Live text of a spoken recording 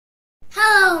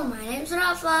name is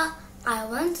Rafa. I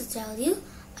want to tell you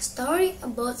a story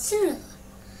about Cinderella.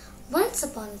 Once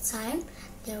upon a time,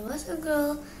 there was a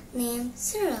girl named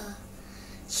Cinderella.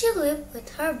 She lived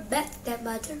with her bad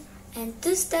stepmother and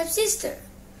two stepsisters.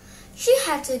 She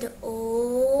had to do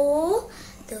all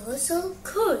the household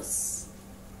chores.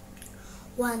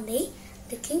 One day,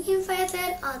 the king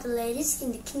invited all the ladies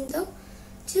in the kingdom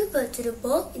to go to the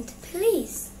ball in the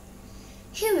palace.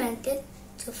 He wanted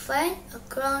to find a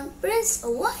crown prince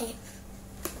a wife.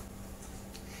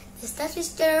 The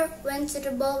stepsister went to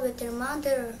the ball with her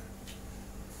mother.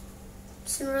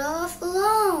 Cinderella was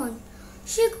alone.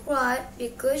 She cried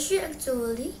because she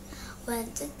actually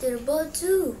wanted to the ball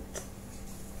too.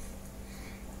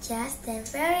 Just then,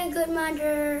 very good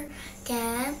mother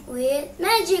came with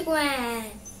magic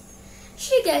wand.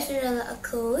 She gave Cinderella a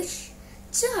coach,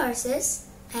 2 horses,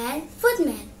 and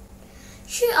footmen.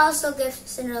 She also gave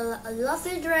Cinderella a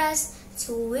lovely dress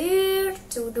to wear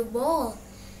to the ball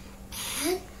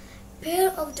and a pair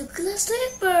of the glass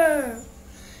slipper.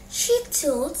 She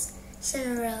told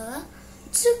Cinderella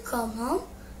to come home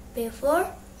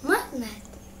before midnight.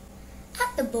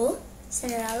 At the ball,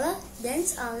 Cinderella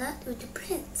danced all night with the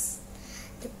prince.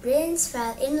 The prince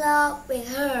fell in love with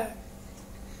her.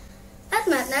 At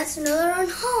midnight, Cinderella ran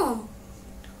home.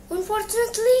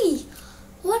 Unfortunately,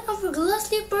 one of her glass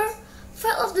slippers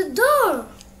fell off the door.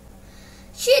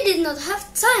 She did not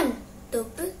have time to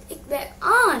put it back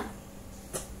on.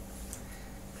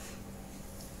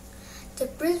 The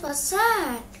prince was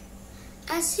sad,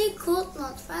 as he could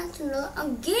not find Cinderella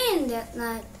again that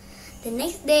night. The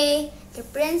next day, the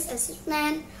prince and his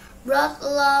men brought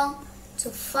along to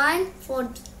find for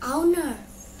the owner.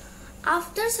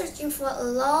 After searching for a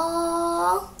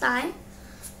long time,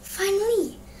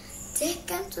 finally, they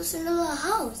came to Cinderella's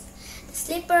house. The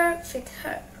slipper fit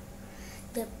her.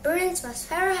 The prince was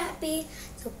very happy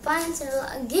to find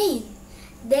Cinderella again.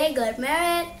 They got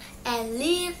married and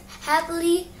lived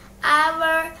happily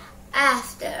ever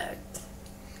after.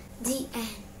 The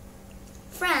end.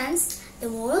 Friends, the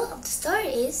moral of the story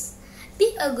is,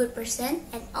 be a good person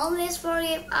and always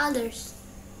forgive others.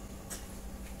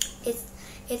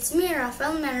 It's me,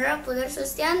 Rafael Menra Putra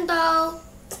Sustianto.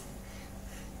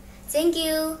 Thank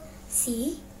you.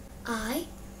 CIR.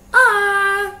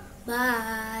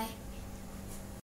 Bye.